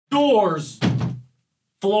Doors.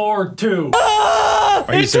 Floor 2. Why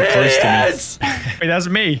are you so close to me? Wait, that's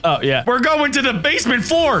me. Oh, yeah. We're going to the basement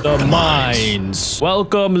floor. The mines.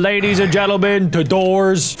 Welcome, ladies and gentlemen, to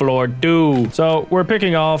Doors Floor 2. So, we're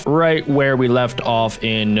picking off right where we left off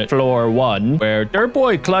in Floor 1, where Dirt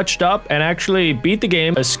Boy clutched up and actually beat the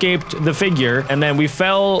game, escaped the figure, and then we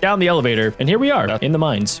fell down the elevator. And here we are, in the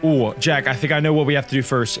mines. Ooh, Jack, I think I know what we have to do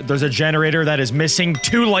first. There's a generator that is missing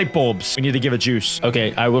 2 light bulbs. We need to give it juice.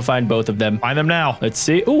 Okay, I will find both of them. Find them now. Let's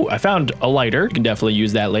see. Ooh, I found a lighter. You can definitely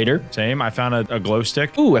use that later. Same. I found a glow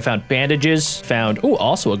stick. Ooh, I found bandages. Found, ooh,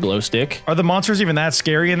 also a glow stick. Are the monsters even that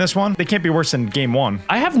scary in this one? They can't be worse than game 1.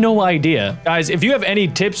 I have no idea. Guys, if you have any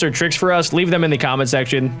tips or tricks for us, leave them in the comment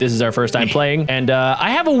section. This is our first time playing, and I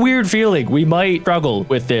have a weird feeling we might struggle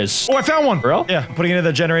with this. Oh, I found one. Bro? Yeah, I'm putting it in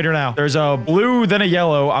the generator now. There's a blue, then a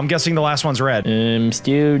yellow. I'm guessing the last one's red.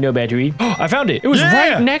 Still no battery. I found it. It was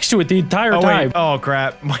right next to it the entire time. Wait. Oh,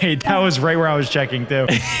 crap. Wait, that was right where I was checking, too.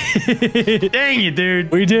 Dang it, dude.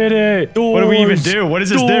 We did it. Doors. What do we even do? What does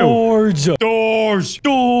this Doors. do? Doors.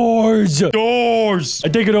 Doors. Doors. I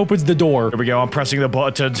think it opens the door. Here we go. I'm pressing the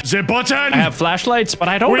button. Zip button. I have flashlights, but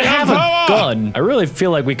I don't have a gun. I really feel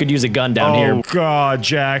like we could use a gun down here. Oh, God,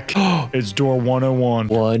 Jack. It's door 101.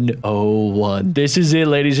 101. This is it,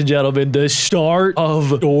 ladies and gentlemen. The start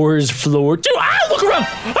of Doors Floor 2. Ah, look around.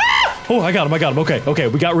 Ah! Oh, I got him. Okay.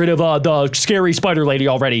 We got rid of the scary spider lady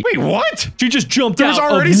already. Wait, what? She just jumped There's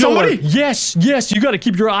out already of nowhere. somebody? Yes. You got to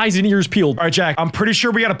keep your eyes and ears peeled. All right, Jack. I'm pretty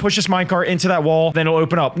sure we got to push this minecart into that wall. Then it'll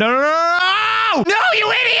open up. No. No, you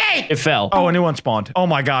idiot! It fell. Oh, a new one spawned. Oh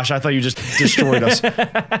my gosh, I thought you just destroyed us.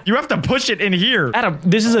 You have to push it in here. Adam,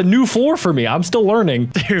 this is a new floor for me. I'm still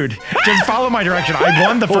learning. Dude, just follow my direction. I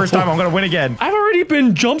won the first time. I'm going to win again. I've already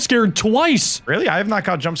been jump scared twice. Really? I have not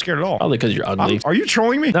got jump scared at all. Probably because you're ugly. Are you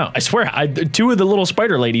trolling me? No, I swear. 2 of the little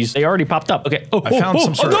spider ladies, they already popped up. Okay. I found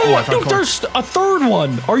some sort of... No, there's a third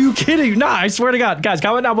one. Are you kidding? Nah, I swear to God. Guys,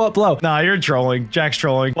 comment down below. Nah, you're trolling. Jack's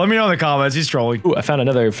trolling. Let me know in the comments. He's trolling. Ooh, I found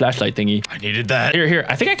another flashlight thingy. I needed that. Here.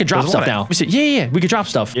 I think I could drop stuff now. Yeah, we could drop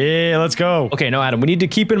stuff. Yeah, let's go. Okay, no, Adam, we need to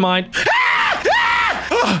keep in mind.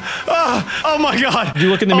 Oh my God. Did you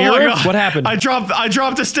look in the mirror? What happened? I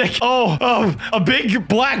dropped a stick. Oh, a big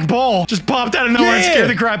black ball just popped out of nowhere and scared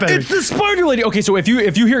the crap out of me. It's the spider lady. Okay, so if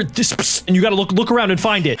you hear this, and you gotta look around and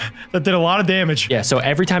find it. That did a lot of damage. Yeah, so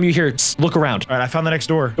every time you hear it, look around. All right, I found the next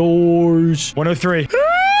door. Doors. 103.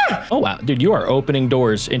 Oh wow, dude, you are opening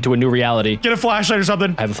doors into a new reality. Get a flashlight or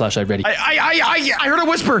something. I have a flashlight ready. I heard a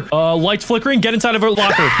whisper. Lights flickering. Get inside of a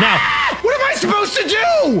locker now. What am I supposed to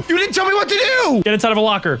do? You didn't tell me what to do. Get inside of a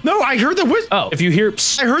locker. No, I heard the whisper. Oh, if you hear,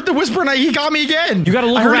 I heard the whisper and he got me again. You gotta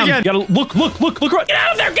look around. Again. You gotta look around. Get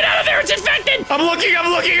out of there. It's infected. I'm looking.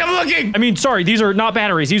 I mean, sorry, these are not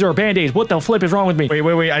batteries. These are band-aids. What the flip is wrong with me?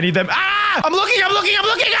 Wait. I need them. Ah! I'm looking.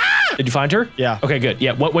 Ah! Did you find her? Yeah. Okay, good.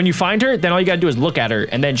 Yeah. When you find her, then all you gotta do is look at her,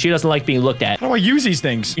 and then she doesn't like being looked at. How do I use these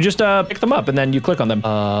things? You just pick them up and then you click on them.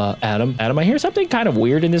 Adam, I hear something kind of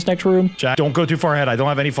weird in this next room. Jack, don't go too far ahead. I don't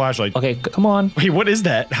have any flashlight. Okay, come on. Wait, what is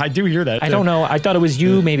that? I do hear that. I don't know. I thought it was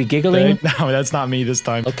you maybe giggling. No, that's not me this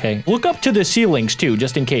time. Okay. Look up to the ceilings too,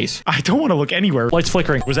 just in case. I don't want to look anywhere. Lights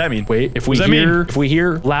flickering. What does that mean? Wait, if we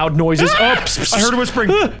hear loud noises. I heard a whispering.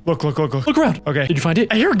 Look. Look around. Okay. Did you find it?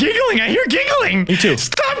 I hear giggling. Me too.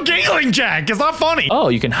 Stop giggling, Jack. It's not funny. Oh,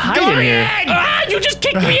 you can hide in here. Ah, you just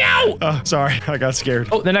kicked me out. Sorry. I got scared.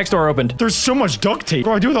 Oh, the next door opened. There's so much duct tape.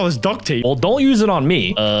 What do I do with all this duct tape? Well, don't use it on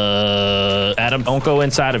me. Adam, don't go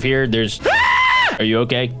inside of here. Are you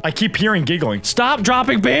okay? I keep hearing giggling. Stop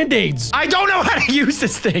dropping band-aids. I don't know how to use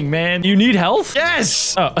this thing, man. You need health?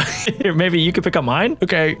 Yes. Oh, maybe you could pick up mine?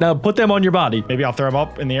 Okay, now put them on your body. Maybe I'll throw them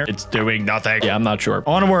up in the air. It's doing nothing. Yeah, I'm not sure.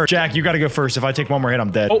 Onward. Jack, you got to go first. If I take one more hit,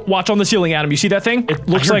 I'm dead. Oh, watch on the ceiling, Adam. You see that thing? It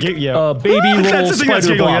looks like a baby that's little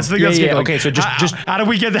spider blob. That's the thing that's giggling. Okay, so just how do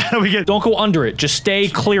we get that? Don't go under it. Just stay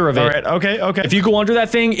clear of it. All right, okay. If you go under that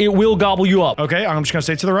thing, it will gobble you up. Okay, I'm just gonna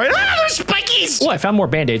stay to the right. Ah, there's spikies! Oh, I found more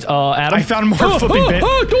band-aids. Adam. I found more flipping band.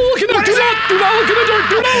 Don't look in the door. Do not look in the door.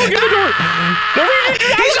 Do not look in the door.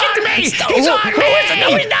 He's on me. He's on me.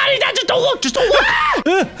 No, he's not. Just don't look. Just don't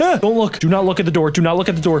look. Don't look. Do not look at the door. Do not look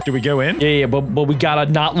at the door. Do we go in? Yeah, but we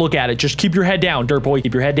gotta not look at it. Just keep your head down, Dirt Boy.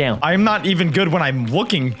 Keep your head down. I'm not even good when I'm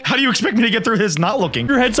looking. How do you expect me to get through this not looking?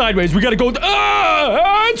 Your head sideways. We gotta go.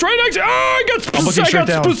 It's right next. I got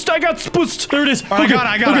spooked. I got spooked. There it is. I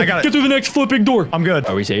got it. Get through the next flipping door. I'm good.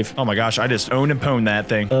 Are we safe? Oh my gosh, I just own and pwn that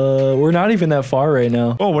thing. We're not even that far right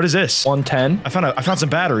now. Oh, what is this? 110. I found some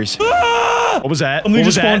batteries. Ah! What was that? Something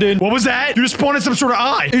just spawned in. What was that? You just spawned in some sort of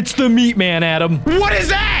eye. It's the meat man, Adam. What is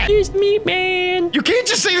that? It's Meat Man. You can't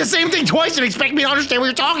just say the same thing twice and expect me to understand what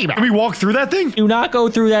you're talking about. Can we walk through that thing? Do not go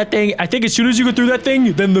through that thing. I think as soon as you go through that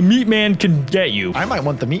thing, then the Meat Man can get you. I might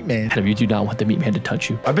want the Meat Man. Adam, you do not want the Meat Man to touch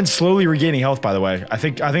you. I've been slowly regaining health, by the way. I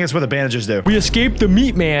think that's what the bandages do. We escaped the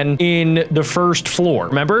Meat Man in the first floor,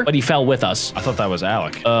 remember? But he fell with us. I thought that was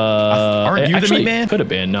Alec. Aren't you the Meat Man? Could have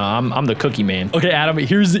been. No, I'm the Cookie Man. Okay, Adam,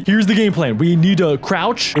 here's the game plan. We need to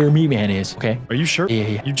crouch where Meat Man is, okay? Are you sure?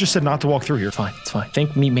 Yeah. You just said not to walk through here. It's fine. I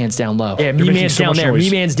think Meat Man's down low. Yeah, Meat making Man's so down much there. noise.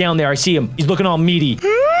 Meat Man's down there. I see him. He's looking all meaty.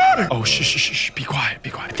 Oh, shh. Be quiet.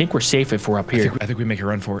 I think we're safe if we're up here. I think we make a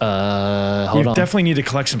run for it. Hold on. Definitely need to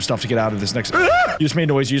collect some stuff to get out of this next. You just made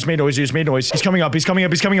noise. He's coming up.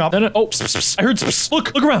 No. Oh, pss. I heard pss.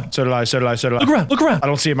 Look around. So did I. Look around. I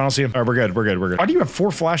don't see him. All right, we're good. Why do you have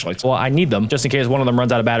 4 flashlights? Well, I need them just in case one of them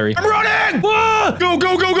runs out of battery. I'm running! Ah! Go!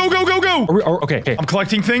 Okay. I'm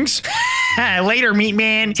collecting things. Later, Meat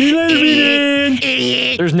Man. See you later, Meat Man.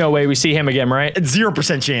 Idiot. There's no way we see him again, right?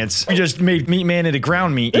 0% chance. We just made Meat Man into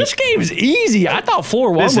ground meat. This game's easy. I thought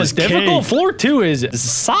floor 1 This was is difficult. cake. Floor 2 is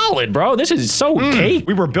solid, bro. This is so cake.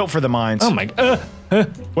 We were built for the mines. Oh my.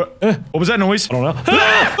 What was that noise? I don't know.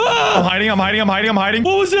 I'm hiding.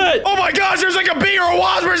 What was that? Oh my gosh, there's like a bee or a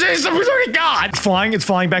wasp or something. God. It's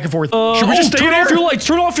flying back and forth. Should we just stay turn there?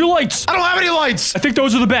 Turn off your lights. I don't have any lights. I think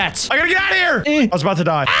those are the bats. I gotta get out of here. I was about to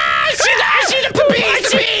die. I see the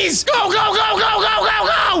bees! Go!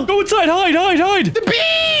 Go inside. Hide. The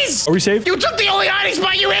bees! Are we safe? You took the only hiding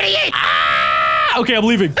spot, you idiot! Okay, I'm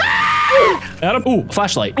leaving. Adam, ooh,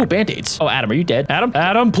 flashlight. Ooh, band-aids. Oh, Adam, are you dead?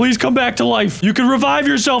 Adam, please come back to life. You can revive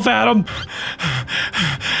yourself, Adam.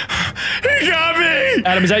 He got me.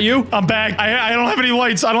 Adam, is that you? I'm back. I don't have any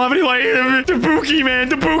lights. The Bookie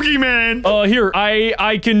Man. Here,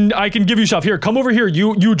 I can give you stuff. Here, come over here.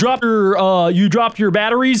 You dropped your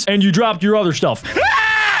batteries and you dropped your other stuff.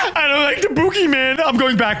 I don't like the Bookie Man. I'm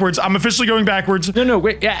going backwards. I'm officially going backwards. No,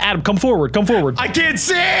 wait. Yeah, Adam, come forward. I can't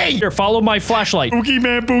see. Here, follow my flashlight. Bookie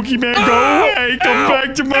Man, go away. Come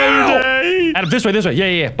back to my day. Adam, this way.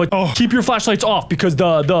 Yeah. But keep your flashlights off because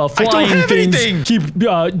the flying things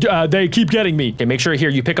keep getting me. Okay, make sure here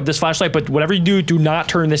you pick up this flashlight, but whatever you do not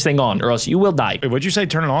turn this thing on or else you will die. Wait, what'd you say?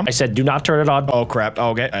 Turn it on? I said do not turn it on. Oh, crap. Oh,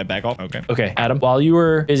 okay. I back off. Okay. Okay, Adam, while you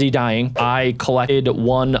were busy dying, I collected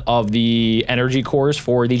one of the energy cores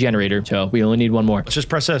for the generator. So we only need one more. Let's just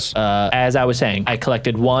press this. As I was saying, I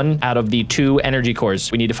collected 1 out of the 2 energy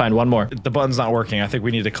cores. We need to find 1 more. The button's not working. I think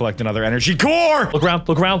we need to collect another energy core. Look around.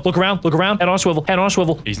 Head on a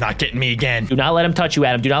swivel. He's not getting me again. Do not let him touch you,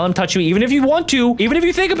 Adam. Do not let him touch you. Even if you want to, even if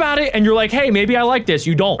you think about it and you're like, hey, maybe I like this.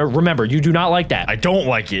 You don't. Remember, you do not like that. I don't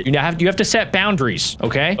like it. You have to set boundaries,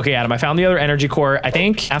 okay? Okay, Adam, I found the other energy core. I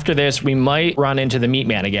think after this, we might run into the Meat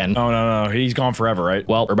Man again. Oh, no. He's gone forever, right?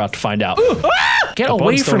 Well, we're about to find out. Get The away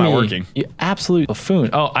button's still from not me. working. You absolute buffoon.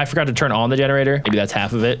 Oh, I forgot to turn on the generator. Maybe that's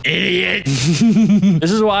half of it. Idiot.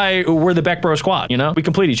 This is why we're the Beck Bro Squad, you know? We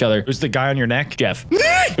complete each other. Who's the guy on your neck? Jeff.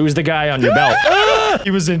 Who's the guy on your belt?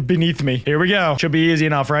 He was beneath me. Here we go. Should be easy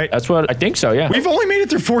enough, right? That's what I think so, yeah. We've only made it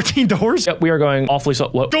through 14 doors. Yep, we are going awfully slow.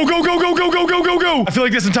 What? Go. I feel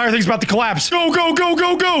like this entire thing's about to collapse. Go. Don't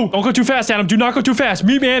go too fast, Adam. Do not go too fast.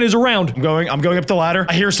 Meat Man is around. I'm going up the ladder.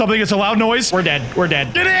 I hear something. It's a loud noise. We're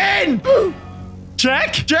dead. Get in!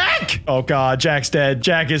 Jack! Oh God, Jack's dead.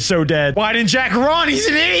 Jack is so dead. Why didn't Jack run? He's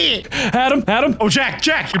an idiot! Adam! Oh, Jack,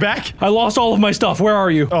 you back? I lost all of my stuff. Where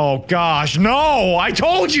are you? Oh gosh, no! I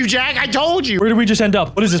told you, Jack, I told you! Where did we just end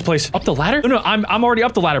up? What is this place? Up the ladder? No, I'm already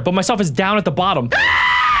up the ladder, but my stuff is down at the bottom.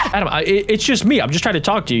 Adam, it's just me. I'm just trying to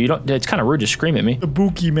talk to you. It's kind of rude to scream at me. The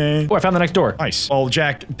Bookie Man. Oh, I found the next door. Nice. Well,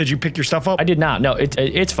 Jack, did you pick your stuff up? I did not. No,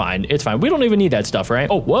 it's fine. It's fine. We don't even need that stuff, right?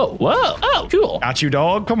 Oh, whoa. Oh, cool. Got you,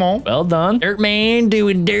 dog. Come on. Well done. Dirt Man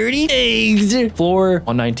doing dirty things. Floor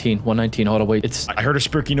 119. Hold on, wait. I heard a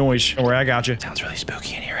spooky noise. Don't worry, I got you. Sounds really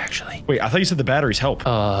spooky in here, actually. Wait, I thought you said the batteries help.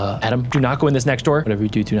 Adam, do not go in this next door. Whatever you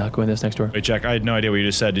do not go in this next door. Wait, Jack, I had no idea what you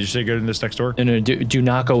just said. Did you say go in this next door? No, do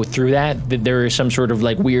not go through that. There is some sort of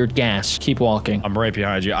like weird gas. Keep walking. I'm right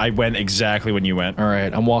behind you. I went exactly when you went. All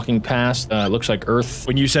right, I'm walking past. Looks like Earth.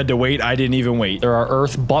 When you said to wait, I didn't even wait. There are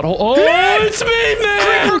Earth butthole. Oh, it's me,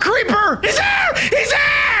 man! Creeper! He's there!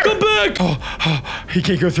 Come back! Oh, he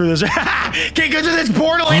can't go through this. Can't go through this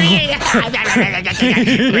portal, idiot!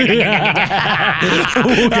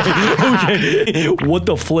 Okay. What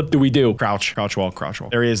the flip do we do? Crouch wall.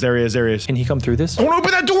 There he is. Can he come through this? Don't open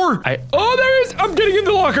that door! Oh, there he is! I'm getting in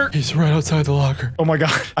the locker. He's right outside the locker. Oh my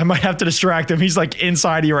God. I might have to distract him. He's like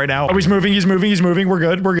inside you right now. Oh, he's moving. We're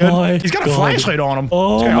good. My He's got a God. flashlight on him.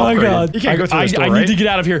 Oh my God. He can't go through this door, I right? need to get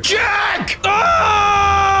out of here. Jack!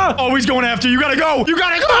 Ah! Oh, he's going after you. You gotta go. You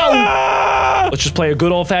gotta go. Let's just play a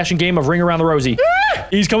good old-fashioned game of ring around the rosy.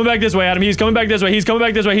 He's coming back this way, Adam. He's coming back this way. He's coming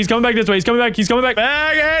back this way. He's coming back this way. He's coming back. He's coming back.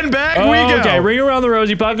 Back and back we go. Okay, ring around the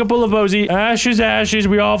rosy. Pocket full of posy. Ashes, ashes.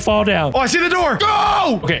 We all fall down. Oh, I see the door.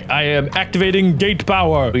 Go. Okay, I am activating gate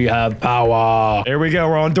power. We have power. There we go.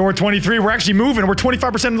 We're on door 23. We're actually moving. We're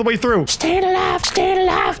 25% of the way through. Stay to the left. Stay to the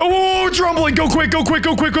left. Oh, it's rumbling. Go quick. Go quick.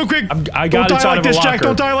 Go quick. Go quick. I got Don't die inside like of a this, locker. Jack.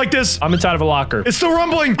 Don't die like this. I'm inside of a locker. It's still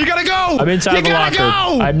rumbling. You gotta go. I'm inside of a locker. You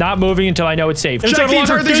gotta go. I'm not moving until I know it's safe. Jack, the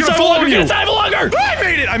entire thing's gonna fall over you. Inside of a locker. I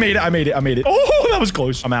made it. I made it. I made it. I made it. Oh, that was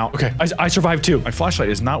close. I'm out. Okay, I survived too. My flashlight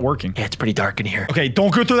is not working. Yeah, it's pretty dark in here. Okay,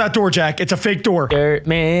 don't go through that door, Jack. It's a fake door. Dirt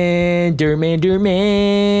man, dirt man, dirt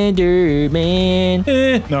man, dirt man.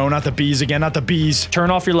 No, not the bees again. Not the bees. Turn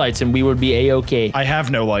off your lights and we would be a-okay. I have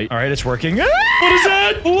no light. All right, it's working. What is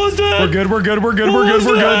that? What was that? We're good. We're good. We're good. We're good.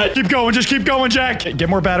 We're good. Keep going. Just keep going, Jack. Get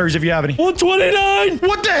more batteries if you have any. 129.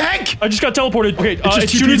 What the heck? I just got teleported. Okay, just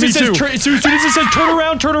as soon as it says TP me as soon as it says turn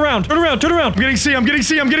around, turn around, turn around, turn around. I'm getting C. I'm getting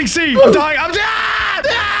C. I'm getting C. I'm dying. I'm dying.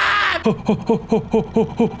 Turn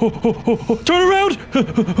around!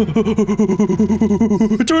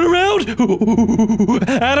 Turn around!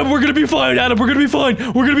 Adam, we're gonna be fine. Adam, we're gonna be fine.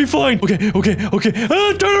 We're gonna be fine. Okay, okay, okay.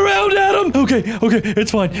 Turn around, Adam. Okay, okay. It's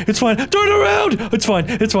fine. It's fine. Turn around. It's fine.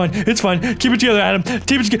 It's fine. It's fine. Keep it together, Adam.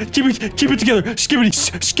 Keep it together. Skibbity,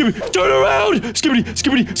 skibbity. Turn around. Skibbity,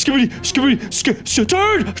 skibbity, skibbity, skibbity.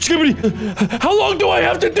 Turn. Skibbity. How long do I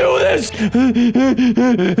have to do this?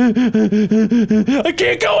 I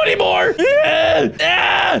can't go anymore. Okay,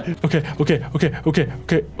 okay, okay, okay,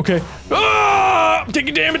 okay, okay. I'm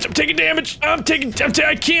taking damage. I'm taking damage.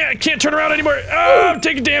 I can't turn around anymore. I'm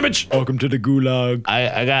taking damage. Welcome to the gulag.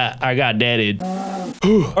 I got deaded.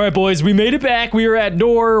 All right, boys, we made it back. We are at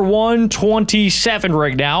door 127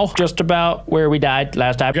 right now. Just about where we died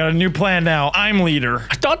last time. Got a new plan now. I'm leader.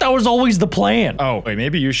 I thought that was always the plan. Oh, wait,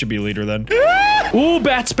 maybe you should be leader then. Ooh,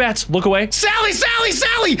 bats, bats. Look away. Sally, Sally,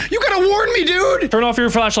 Sally! You gotta warn me, dude! Turn off your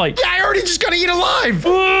flashlight. Yeah, I already just got eaten alive!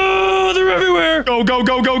 Oh, they're everywhere. Go, go,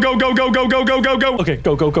 go, go, go, go, go, go, go, go, go, go. Okay,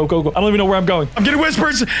 go, go, go, go, go. I don't even know where I'm going. I'm getting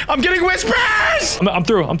whispers. I'm getting whispers. I'm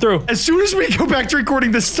through. I'm through. As soon as we go back to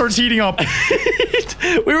recording, this starts heating up.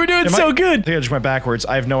 We were doing so good. I think I just went backwards.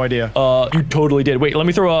 I have no idea. You totally did. Wait, let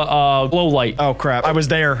me throw a glow light. Oh, crap. I was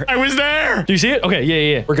there. I was there. Do you see it? Okay,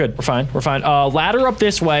 yeah. We're good. We're fine. We're fine. Ladder up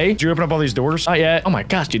this way. Did you open up all these doors? Not yet. Oh my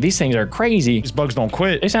gosh, dude, these things are crazy. These bugs don't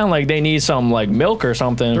quit. They sound like they need some, like, milk or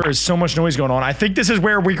something. There is so much noise going on. I think this is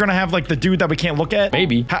where we're gonna have, like, the dude that we can't look at.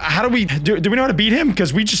 Maybe. How do we do we know how to beat him?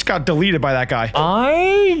 Because we just got deleted by that guy.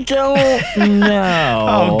 I don't know.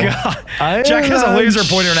 Oh, God. Jack has a laser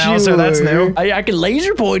pointer now, so that's new. I can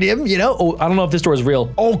laser point him, you know? Oh, I don't know if this door is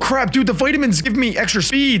real. Oh, crap, dude. The vitamins give me extra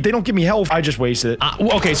speed. They don't give me health. I just wasted it.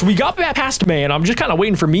 Okay, so we got back past Man. I'm just kind of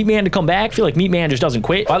waiting for Meat Man to come back. I feel like Meat Man just doesn't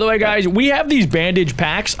quit. By the way, guys, we have these bandage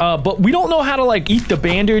packs, but we don't know how to, like, eat the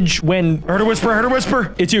bandage when... Heard a whisper. Heard a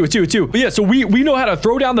whisper. It's you. But yeah, so we know how to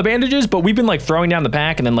throw down the bandages, but we've been, like, throwing down the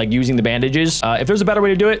pack and then, like, using the bandages. If there's a better way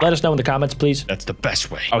to do it, let us know in the comments, please. That's the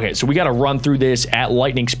best way. Okay, so we got to run through this at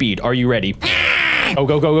lightning speed. Are you ready? Oh,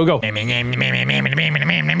 go, go, go, go.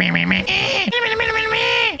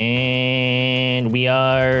 And we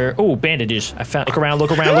are... Oh, bandages. I found... Look around,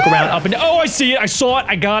 up and... Oh, I see it. I saw it.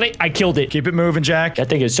 I got it. I killed it. Keep it moving, Jack. That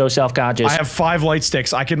thing is so self-conscious. I have 5 light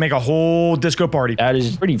sticks. I can make a whole disco party. That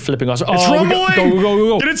is pretty flipping awesome. It's rumbling!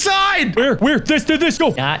 Go. Get inside! Where? This, go.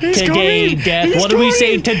 Not He's today, coming. Death. He's What do we coming.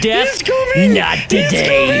 say to Death? He's coming. Not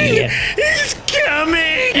today. He's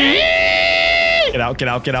coming. Get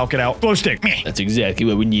out. Glow stick. That's exactly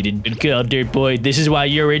what we needed. Good call, Dirt Boy. This is why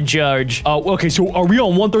you're in charge. Okay, so are we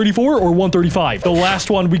on 134 or 135? The last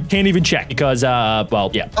one we can't even check because,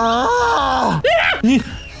 well, yeah.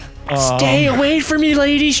 Stay away from me,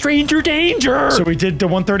 lady. Stranger danger. So we did the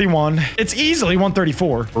 131. It's easily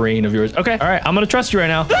 134. Brain of yours. Okay, all right. I'm gonna trust you right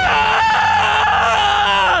now.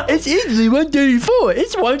 It's easily 134.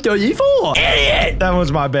 It's 134. Idiot! That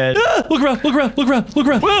was my bad. Look around.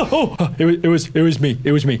 Whoa, it was me.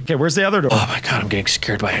 Okay, where's the other door? Oh my God, I'm getting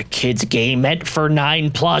scared by a kid's game meant for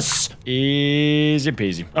 9+. Easy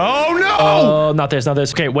peasy. Oh no! Oh, not this.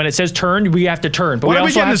 Okay, when it says turn, we have to turn. But Why we did we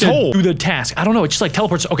also get in have this to hole? do the task. I don't know. It just like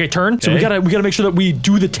teleports. Okay, turn. So we gotta make sure that we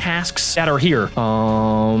do the tasks that are here.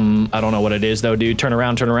 I don't know what it is though, dude. Turn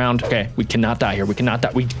around. Okay, we cannot die here. We cannot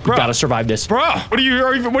die. We gotta survive this. Bro, what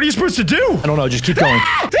are you supposed to do? I don't know. Just keep going.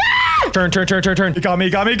 Turn. You got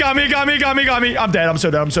me. I'm dead. I'm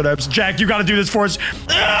so dead. Jack, you gotta do this for us.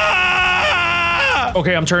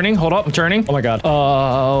 Okay, I'm turning. Hold up, I'm turning. Oh my god.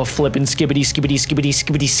 Oh, flipping skibbity, skibbity, skibbity,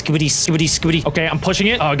 skibbity, skibbity, skibbity, skibbity. Okay, I'm pushing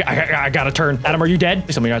it. Oh, I gotta turn. Adam, are you dead?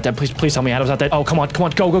 Please tell me you're not dead. Please tell me Adam's not dead. Oh, come on, come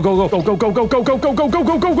on. Go, go, go, go, go, go, go, go, go, go, go, go,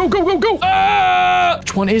 go, go, go, go, go, go. Ah!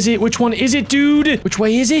 Which one is it? Which one is it, dude? Which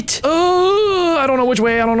way is it? Oh, I don't know which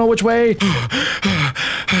way. I don't know which way.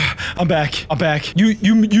 I'm back. I'm back.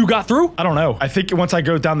 You got through? I don't know. I think once I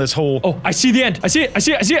go down this hole. Oh, I see the end. I see it. I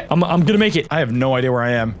see it. I see it. I'm gonna make it. I have no idea where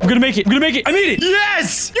I am. I'm gonna make it. I'm gonna make it. I made it.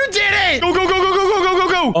 Yes! You did it! Go, go, go, go, go, go, go, go,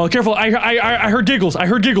 go! Oh, careful. I heard giggles. I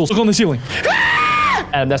heard giggles. Look on the ceiling.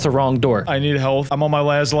 Adam, that's the wrong door. I need health. I'm on my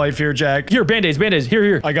last life here, Jack. Here, band-aids, band-aids.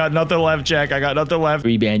 Here. I got nothing left, Jack. I got nothing left.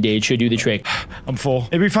 3 band-aids should do the trick. I'm full.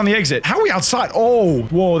 Maybe we found the exit. How are we outside? Oh,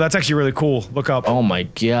 whoa, that's actually really cool. Look up. Oh my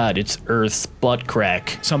god, it's Earth's butt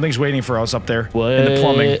crack. Something's waiting for us up there. What? In the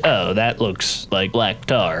plumbing. Oh, that looks like black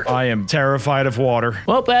tar. I am terrified of water.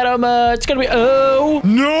 Well, Adam, it's gonna be... Oh!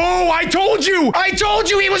 No, I told you! I told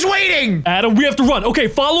you he was waiting! Adam, we have to run. Okay,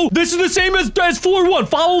 follow. This is the same as floor 1.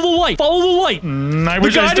 Follow the light. Follow the light. I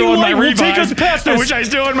wish I still had my revive. Take us past this. I wish I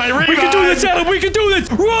still had my revive. We can do this, Adam. We can do this.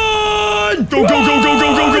 Run! Go, go, go, go,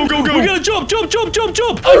 go, go, go, go, go. We gotta jump, jump, jump, jump,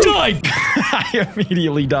 jump. I died. I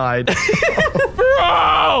immediately died.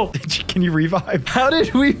 Bro! Can you revive? How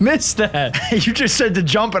did we miss that? You just said to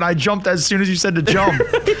jump, and I jumped as soon as you said to jump.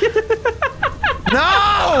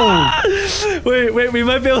 No! Wait, we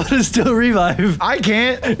might be able to still revive. I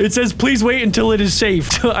can't. It says, please wait until it is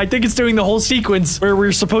safe. I think it's doing the whole sequence where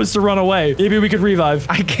we're supposed to run away. Maybe we could revive.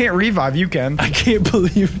 I can't revive. You can. I can't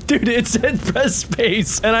believe, dude, it said press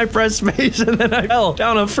space, and I pressed space, and then I fell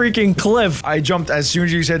down a freaking cliff. I jumped as soon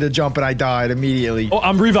as you said to jump, and I died immediately. Oh,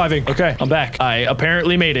 I'm reviving. Okay, I'm back. I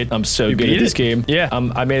apparently made it. I'm so good at this game. Yeah,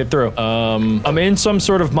 I made it through. I'm in some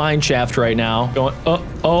sort of mine shaft right now. Going,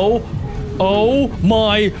 oh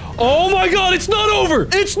my god, it's not over!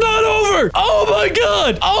 It's not over! Oh my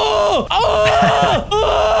god! Oh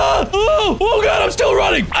god, I'm still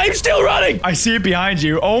running! I'm still running! I see it behind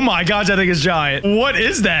you. Oh my gosh, I think it's giant. What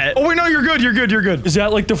is that? Oh wait, no, you're good, you're good, you're good. Is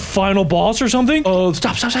that like the final boss or something? Oh,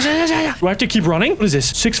 stop. Do I have to keep running? What is this?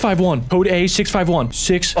 651. Code A, 651.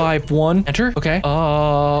 651. Enter? Okay.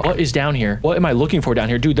 What is down here? What am I looking for down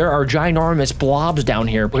here? Dude, there are ginormous blobs down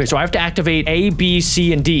here. Okay, so I have to activate A, B,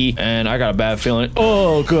 C, and D, and I got a bad feeling.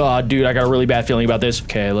 Oh god, dude, I got a really bad feeling about this.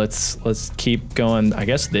 Okay, let's keep going, I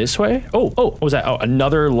guess this way. Oh, what was that? Oh,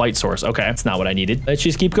 another light source. Okay, that's not what I needed. Let's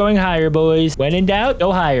just keep going higher, boys. When in doubt,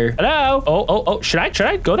 go higher. Hello? Oh, should I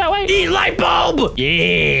go that way? Eat light bulb!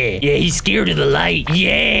 Yeah, he's scared of the light.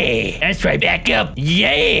 Yeah, that's right, back up.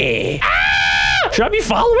 Yeah. Should I be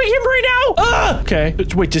following him right now? Okay.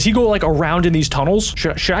 Wait, does he go like around in these tunnels?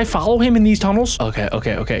 Should I follow him in these tunnels? Okay.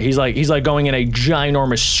 He's like going in a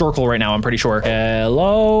ginormous circle right now, I'm pretty sure.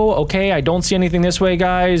 Hello? Okay, I don't see anything this way,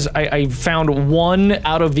 guys. I found 1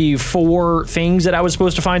 out of the 4 things that I was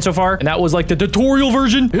supposed to find so far, and that was like the tutorial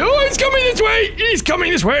version. Oh, he's coming this way! He's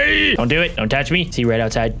coming this way! Don't do it. Don't touch me. Is he right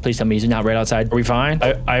outside? Please tell me he's not right outside. Are we fine?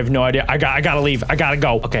 I have no idea. I gotta leave. I gotta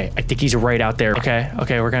go. Okay, I think he's right out there. Okay,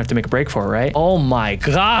 we're gonna have to make a break for it, right? Oh my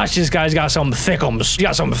gosh, this guy's got some thickums. He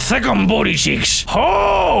got some thickum booty cheeks.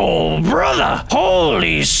 Oh, brother.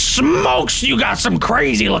 Holy smokes, you got some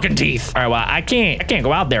crazy looking teeth. All right, well, I can't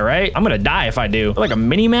go out there, right? I'm gonna die if I do. Like a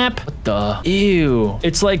mini map? What the? Ew.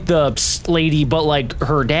 It's like the psst lady, but like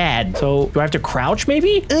her dad. So do I have to crouch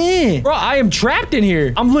maybe? Bro, I am trapped in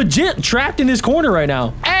here. I'm legit trapped in this corner right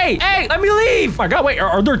now. Hey, let me leave. Oh my god, wait,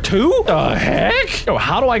 are there 2? The heck? Yo,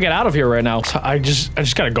 how do I get out of here right now? I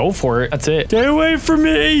just gotta go for it. That's it. Stay away from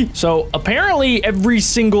me. So apparently every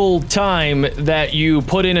single time that you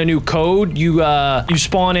put in a new code, you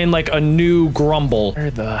spawn in like a new grumble.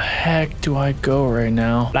 Where the heck do I go right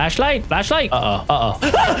now? Flashlight. Oh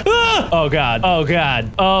god.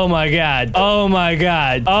 Oh my god.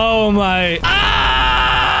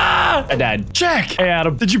 I died. Jack! Hey,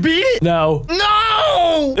 Adam. Did you beat it? No.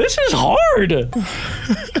 No! This is hard.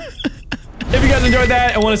 If you guys enjoyed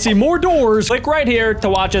that and want to see more doors, click right here to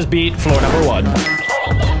watch us beat floor number 1.